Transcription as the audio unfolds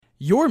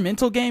Your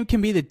mental game can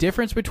be the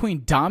difference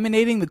between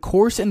dominating the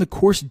course and the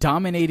course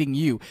dominating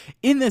you.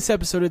 In this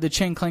episode of the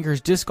Chain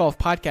Clankers Disc Golf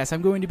Podcast,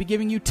 I'm going to be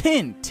giving you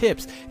 10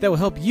 tips that will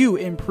help you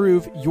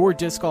improve your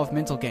disc golf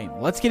mental game.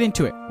 Let's get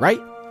into it right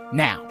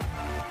now.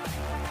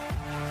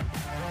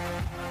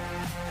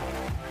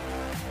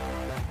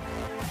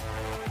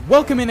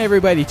 Welcome in,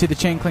 everybody, to the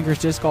Chain Clankers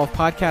Disc Golf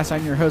Podcast.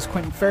 I'm your host,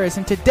 Quentin Ferris,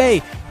 and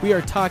today we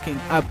are talking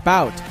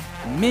about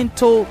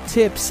mental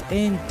tips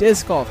in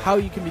disc golf, how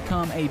you can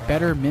become a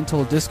better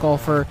mental disc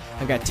golfer.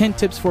 I've got 10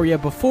 tips for you.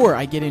 Before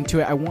I get into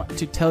it, I want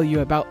to tell you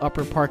about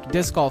Upper Park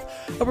Disc Golf.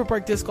 Upper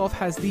Park Disc Golf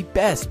has the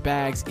best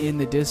bags in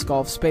the disc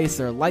golf space.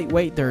 They're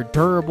lightweight, they're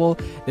durable,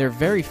 they're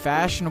very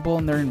fashionable,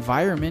 and they're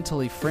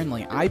environmentally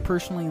friendly. I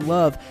personally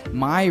love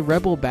my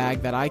Rebel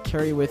bag that I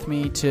carry with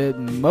me to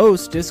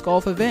most disc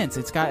golf events.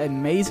 It's got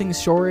amazing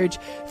storage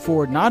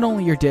for not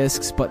only your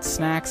discs, but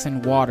snacks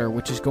and water,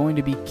 which is going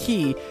to be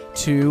key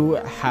to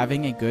having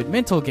a good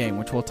mental game,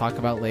 which we'll talk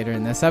about later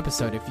in this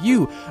episode. If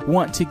you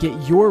want to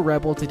get your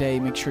Rebel today,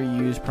 make sure you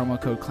use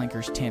promo code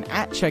CLANKERS10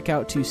 at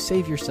checkout to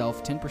save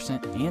yourself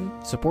 10%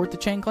 and support the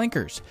Chain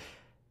Clankers.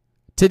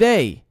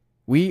 Today,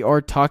 we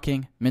are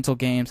talking mental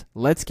games.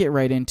 Let's get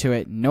right into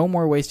it. No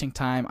more wasting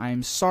time.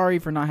 I'm sorry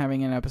for not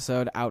having an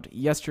episode out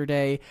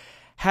yesterday.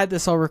 Had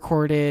this all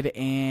recorded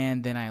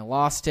and then I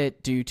lost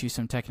it due to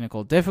some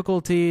technical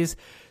difficulties.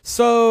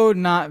 So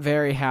not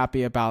very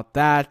happy about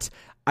that.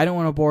 I don't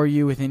want to bore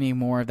you with any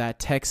more of that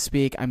tech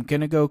speak. I'm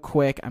going to go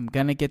quick. I'm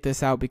going to get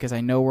this out because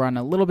I know we're on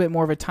a little bit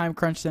more of a time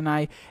crunch than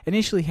I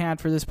initially had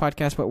for this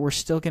podcast, but we're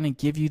still going to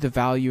give you the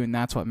value, and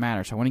that's what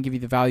matters. I want to give you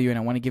the value, and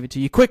I want to give it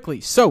to you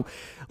quickly. So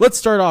let's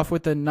start off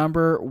with the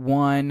number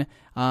one.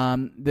 We're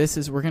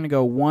going to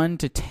go 1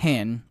 to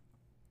 10.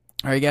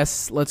 Or I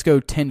guess let's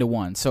go 10 to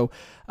 1. So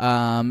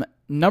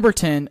number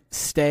 10,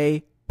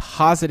 stay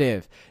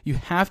positive. You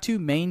have to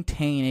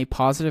maintain a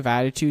positive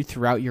attitude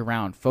throughout your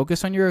round.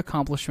 Focus on your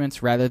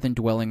accomplishments rather than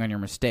dwelling on your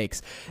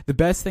mistakes. The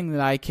best thing that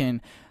I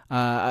can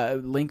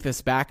link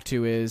this back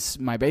to is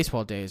my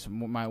baseball days.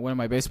 One of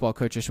my baseball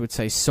coaches would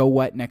say, "So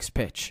what, next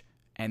pitch?"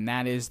 And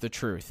that is the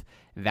truth.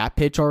 That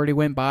pitch already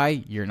went by,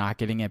 you're not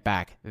getting it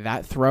back.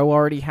 That throw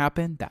already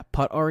happened, that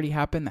putt already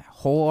happened, that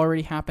hole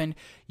already happened.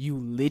 You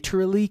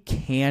literally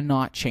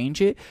cannot change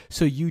it,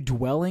 so you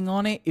dwelling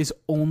on it is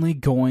only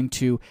going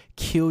to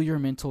kill your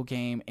mental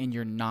game, and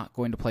you're not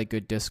going to play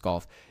good disc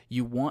golf.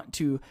 You want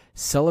to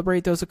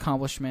celebrate those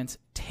accomplishments,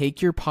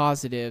 take your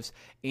positives,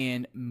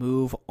 and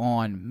move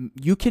on.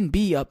 You can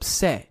be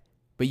upset,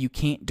 but you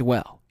can't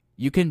dwell.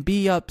 You can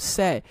be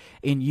upset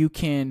and you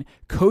can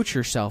coach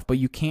yourself, but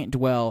you can't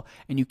dwell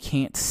and you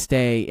can't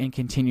stay and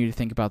continue to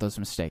think about those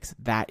mistakes.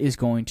 That is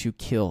going to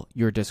kill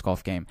your disc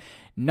golf game.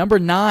 Number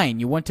 9,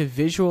 you want to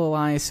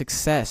visualize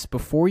success.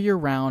 Before your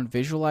round,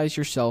 visualize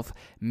yourself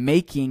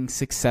making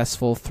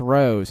successful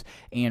throws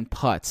and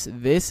putts.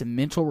 This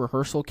mental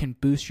rehearsal can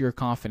boost your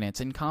confidence,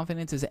 and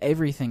confidence is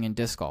everything in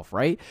disc golf,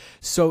 right?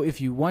 So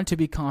if you want to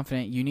be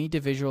confident, you need to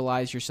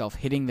visualize yourself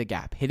hitting the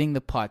gap, hitting the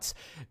putts,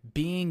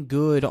 being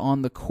good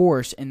on the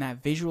course. And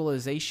that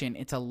visualization,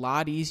 it's a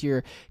lot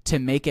easier to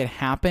make it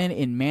happen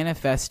and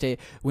manifest it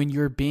when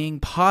you're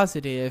being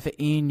positive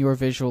in your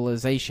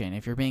visualization.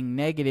 If you're being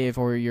negative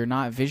or you're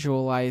not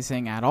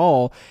visualizing at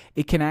all,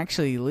 it can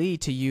actually lead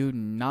to you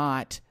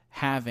not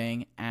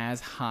having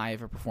as high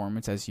of a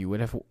performance as you would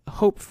have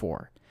hoped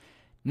for.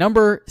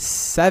 Number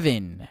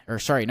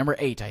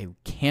 8, I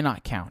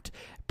cannot count.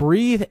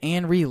 Breathe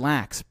and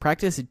relax.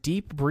 Practice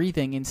deep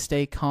breathing and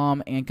stay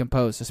calm and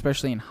composed,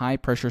 especially in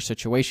high-pressure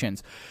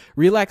situations.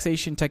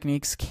 Relaxation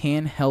techniques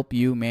can help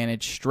you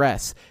manage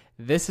stress.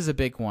 This is a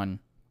big one.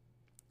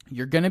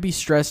 You're going to be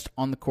stressed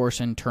on the course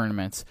in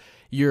tournaments.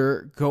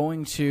 You're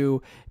going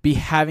to be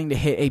having to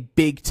hit a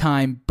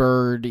big-time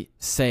bird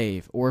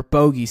save or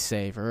bogey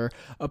save or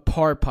a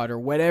par putt or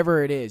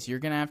whatever it is. You're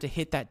going to have to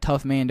hit that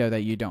tough mando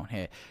that you don't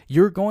hit.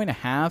 You're going to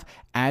have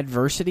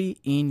adversity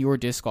in your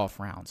disc golf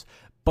rounds.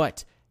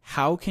 But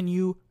how can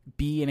you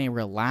be in a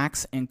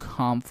relaxed and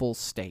calmful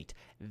state?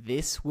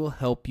 This will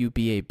help you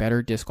be a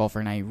better disc golfer,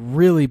 and I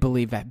really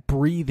believe that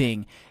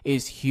breathing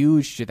is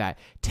huge to that.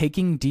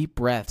 Taking deep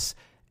breaths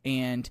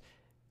and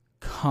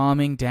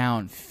calming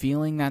down,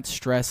 feeling that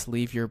stress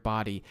leave your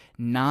body,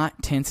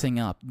 not tensing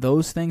up.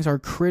 Those things are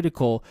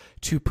critical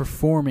to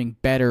performing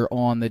better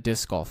on the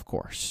disc golf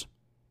course.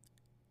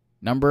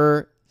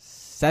 Number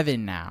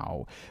 7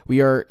 now. We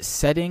are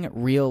setting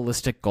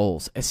realistic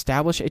goals.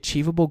 Establish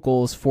achievable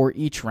goals for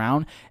each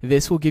round.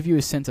 This will give you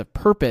a sense of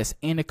purpose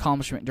and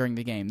accomplishment during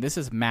the game. This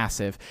is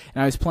massive.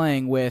 And I was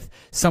playing with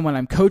someone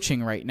I'm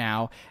coaching right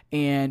now,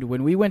 and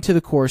when we went to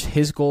the course,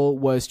 his goal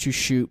was to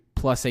shoot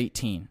plus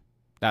 18.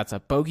 That's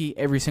a bogey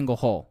every single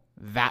hole.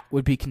 That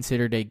would be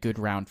considered a good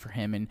round for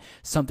him and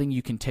something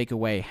you can take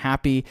away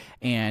happy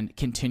and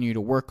continue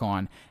to work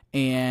on.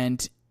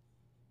 And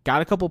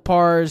got a couple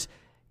pars,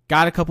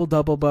 got a couple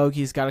double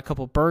bogeys, got a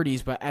couple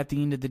birdies, but at the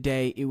end of the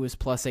day, it was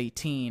plus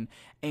 18.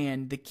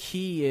 And the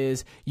key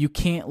is you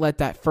can't let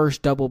that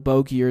first double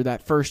bogey or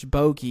that first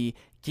bogey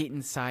get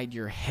inside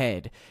your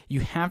head.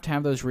 You have to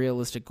have those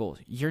realistic goals.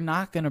 You're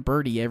not going to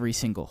birdie every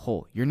single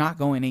hole. You're not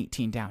going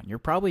 18 down. You're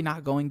probably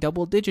not going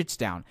double digits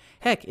down.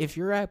 Heck, if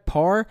you're at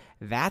par,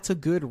 that's a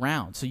good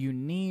round. So you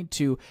need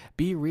to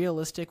be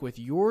realistic with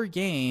your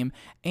game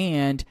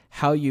and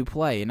how you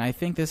play. And I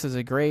think this is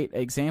a great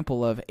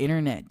example of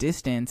internet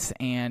distance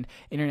and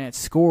internet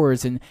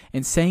scores and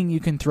saying you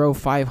can throw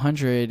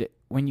 500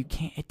 when you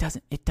can't. It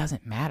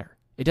doesn't matter.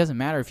 It doesn't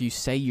matter if you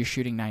say you're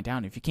shooting 9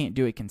 down. If you can't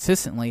do it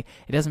consistently,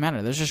 it doesn't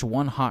matter. There's just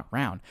one hot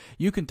round.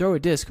 You can throw a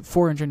disc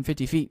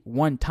 450 feet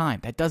one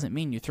time. That doesn't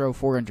mean you throw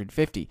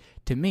 450.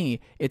 To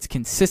me, it's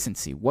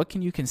consistency. What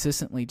can you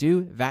consistently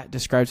do? That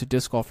describes a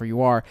disc golfer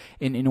you are.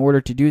 And in order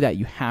to do that,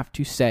 you have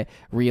to set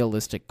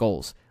realistic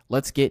goals.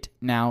 Let's get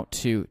now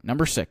to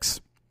number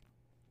 6.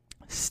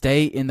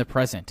 Stay in the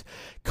present.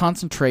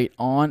 Concentrate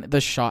on the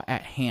shot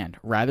at hand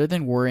rather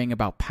than worrying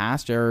about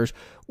past errors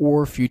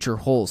or future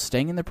holes.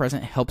 Staying in the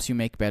present helps you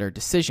make better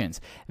decisions.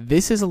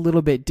 This is a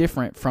little bit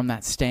different from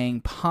that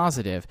staying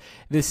positive.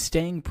 This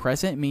staying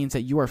present means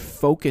that you are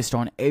focused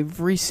on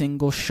every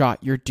single shot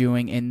you're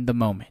doing in the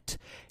moment.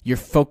 You're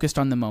focused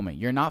on the moment.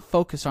 You're not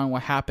focused on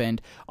what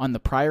happened on the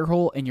prior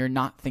hole, and you're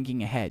not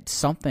thinking ahead.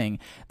 Something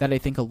that I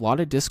think a lot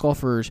of disc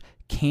golfers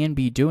can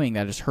be doing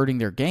that is hurting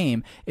their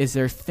game is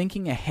they're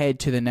thinking ahead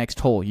to the next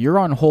hole. You're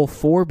on hole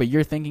 4, but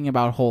you're thinking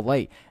about hole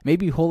 8.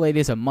 Maybe hole 8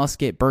 is a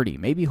must-get birdie.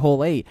 Maybe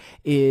hole 8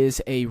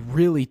 is a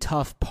really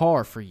tough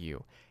par for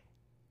you.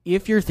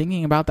 If you're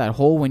thinking about that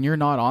hole when you're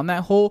not on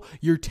that hole,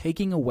 you're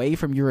taking away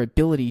from your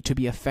ability to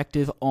be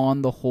effective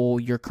on the hole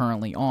you're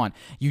currently on.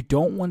 You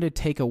don't want to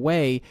take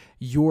away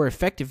your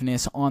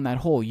effectiveness on that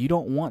hole. You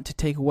don't want to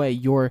take away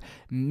your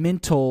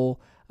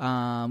mental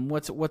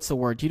what's the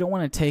word? You don't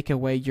want to take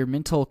away your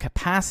mental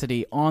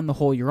capacity on the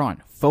hole you're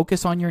on.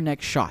 Focus on your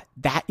next shot.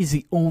 That is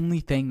the only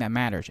thing that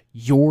matters.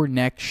 Your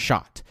next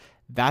shot.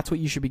 That's what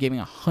you should be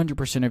giving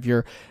 100% of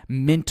your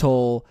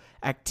mental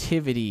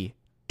activity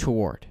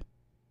toward.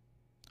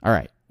 All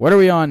right, what are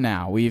we on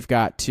now? We've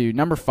got to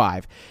number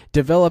 5,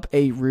 develop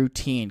a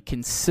routine.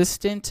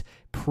 Consistent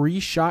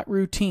pre-shot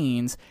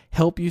routines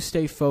help you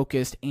stay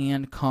focused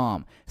and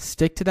calm.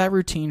 Stick to that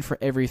routine for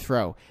every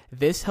throw.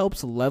 This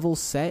helps level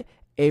set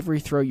every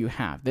throw you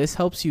have. This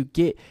helps you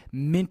get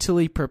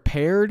mentally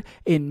prepared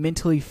and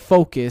mentally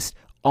focused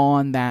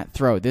on that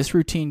throw. This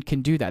routine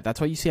can do that.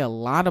 That's why you see a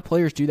lot of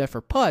players do that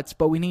for putts,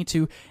 but we need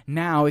to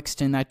now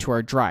extend that to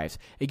our drives.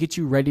 It gets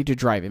you ready to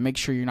drive. It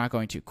makes sure you're not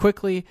going too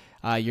quickly,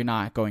 you're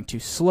not going too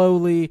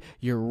slowly,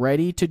 you're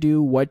ready to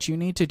do what you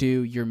need to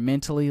do, you're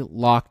mentally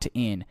locked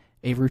in.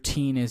 A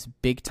routine is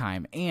big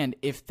time. And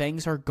if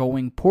things are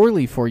going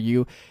poorly for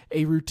you,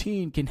 a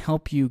routine can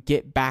help you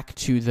get back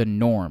to the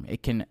norm.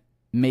 It can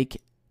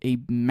make a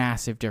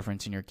massive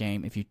difference in your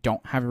game. If you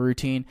don't have a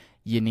routine,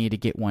 you need to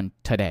get one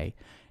today.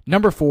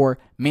 Number 4,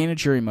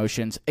 manage your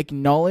emotions.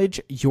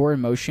 Acknowledge your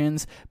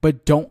emotions,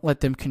 but don't let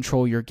them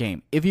control your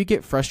game. If you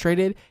get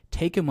frustrated,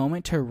 take a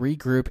moment to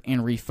regroup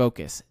and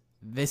refocus.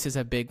 This is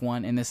a big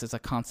one, and this is a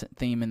constant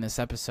theme in this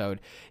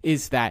episode,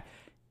 is that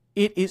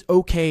it is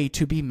okay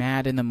to be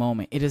mad in the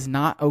moment. It is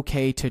not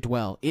okay to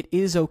dwell. It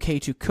is okay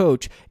to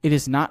coach. It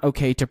is not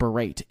okay to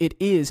berate. It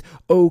is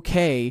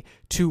okay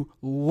to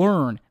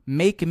learn,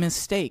 make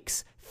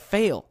mistakes,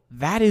 fail.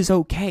 That is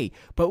okay.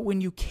 But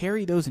when you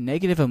carry those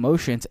negative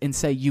emotions and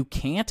say you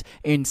can't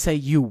and say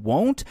you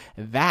won't,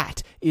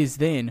 that is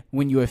then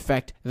when you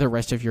affect the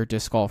rest of your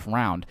disc golf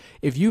round.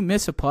 If you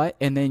miss a putt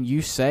and then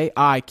you say,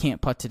 I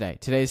can't putt today.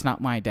 Today's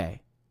not my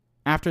day.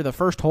 After the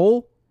first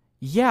hole,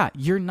 yeah,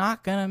 you're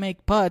not going to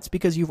make putts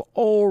because you've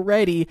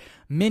already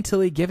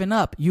mentally given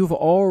up. You've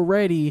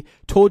already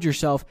told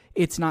yourself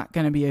it's not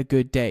going to be a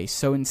good day.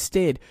 So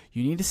instead,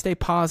 you need to stay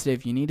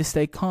positive, you need to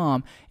stay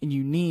calm, and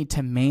you need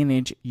to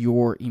manage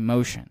your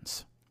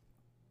emotions.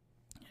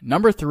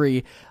 Number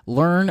 3,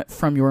 learn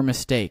from your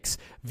mistakes.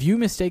 View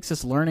mistakes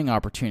as learning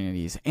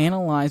opportunities.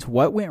 Analyze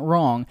what went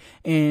wrong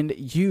and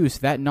use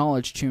that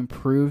knowledge to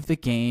improve the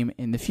game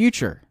in the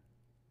future.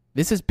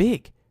 This is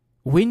big.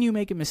 When you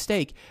make a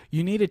mistake,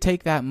 you need to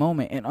take that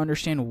moment and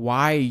understand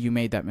why you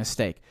made that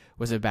mistake.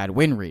 Was it a bad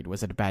wind read?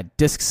 Was it a bad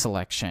disc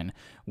selection?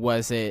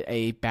 Was it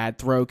a bad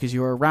throw because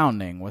you were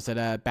rounding? Was it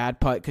a bad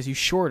putt because you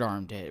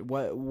short-armed it?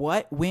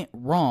 What went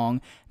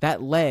wrong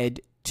that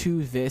led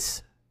to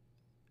this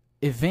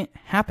event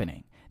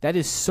happening? That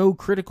is so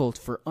critical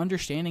for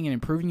understanding and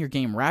improving your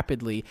game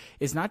rapidly.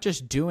 It's not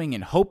just doing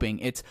and hoping.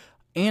 It's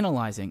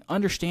analyzing,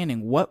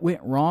 understanding what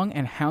went wrong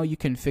and how you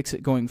can fix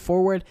it going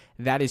forward.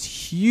 That is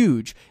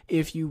huge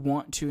if you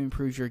want to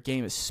improve your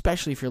game,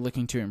 especially if you're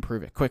looking to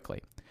improve it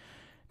quickly.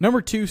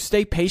 Number 2,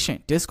 stay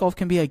patient. Disc golf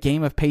can be a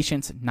game of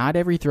patience. Not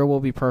every throw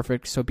will be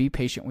perfect, so be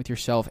patient with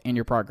yourself and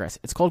your progress.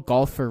 It's called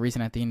golf for a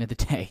reason at the end of the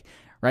day,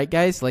 right,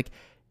 guys? Like,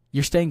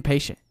 you're staying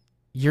patient.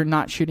 You're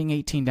not shooting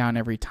 18 down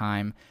every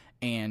time,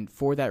 and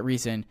for that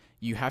reason,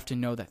 you have to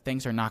know that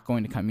things are not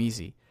going to come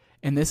easy.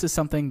 And this is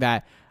something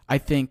that I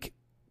think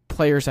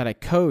players that I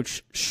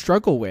coach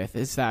struggle with,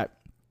 is that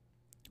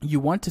you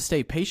want to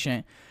stay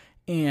patient,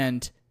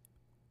 and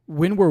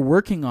when we're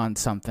working on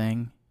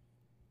something,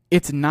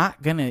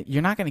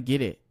 you're not going to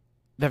get it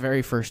the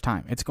very first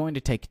time. It's going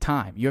to take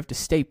time. You have to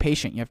stay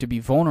patient. You have to be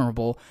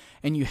vulnerable,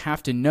 and you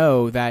have to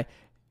know that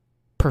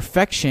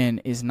perfection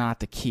is not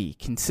the key.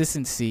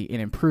 Consistency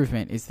and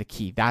improvement is the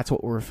key. That's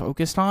what we're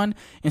focused on.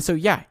 And so,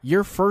 yeah,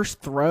 your first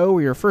throw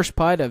or your first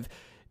putt of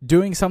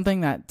doing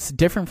something that's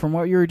different from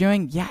what you were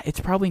doing, yeah, it's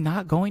probably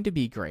not going to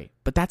be great.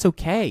 But that's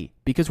okay,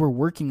 because we're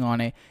working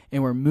on it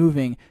and we're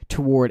moving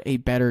toward a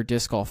better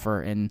disc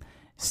golfer, and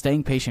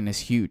staying patient is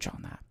huge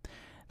on that.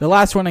 The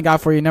last one I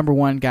got for you, number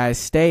 1, guys,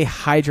 stay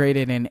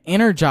hydrated and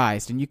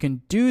energized. And you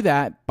can do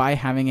that by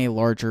having a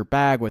larger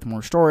bag with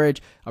more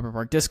storage. Upper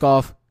Park Disc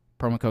Golf,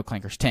 promo code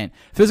Clankers10.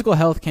 Physical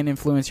health can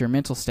influence your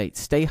mental state.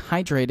 Stay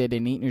hydrated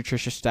and eat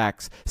nutritious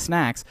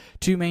snacks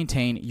to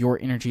maintain your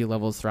energy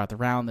levels throughout the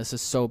round. This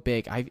is so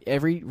big.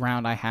 Every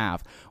round I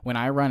have, when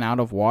I run out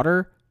of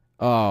water,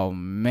 oh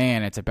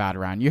man, it's a bad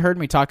round. You heard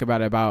me talk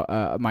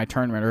about my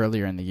tournament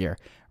earlier in the year.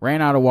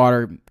 Ran out of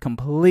water,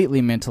 completely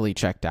mentally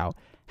checked out.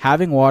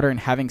 Having water and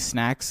having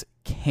snacks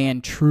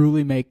can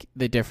truly make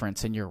the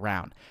difference in your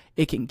round.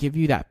 It can give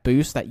you that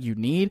boost that you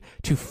need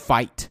to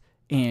fight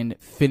and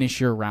finish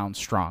your round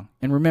strong.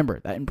 And remember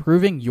that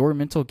improving your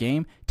mental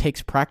game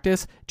takes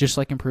practice, just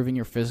like improving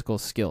your physical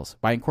skills.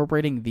 By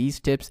incorporating these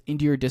tips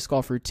into your disc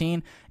golf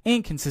routine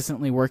and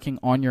consistently working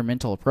on your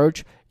mental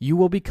approach, you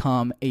will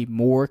become a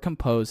more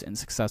composed and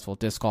successful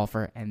disc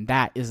golfer. And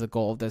that is the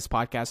goal of this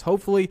podcast.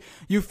 Hopefully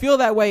you feel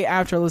that way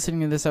after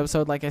listening to this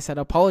episode. Like I said,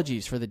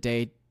 apologies for the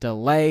day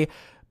delay,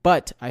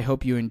 but I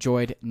hope you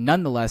enjoyed.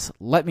 Nonetheless,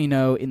 let me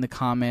know in the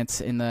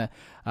comments, in the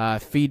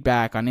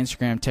feedback on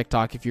Instagram,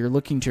 TikTok. If you're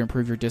looking to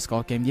improve your disc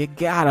golf game, you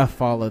gotta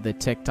follow the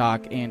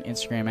TikTok and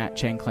Instagram at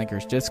Chain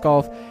Clankers Disc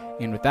Golf.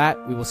 And with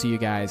that, we will see you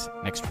guys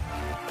next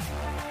week.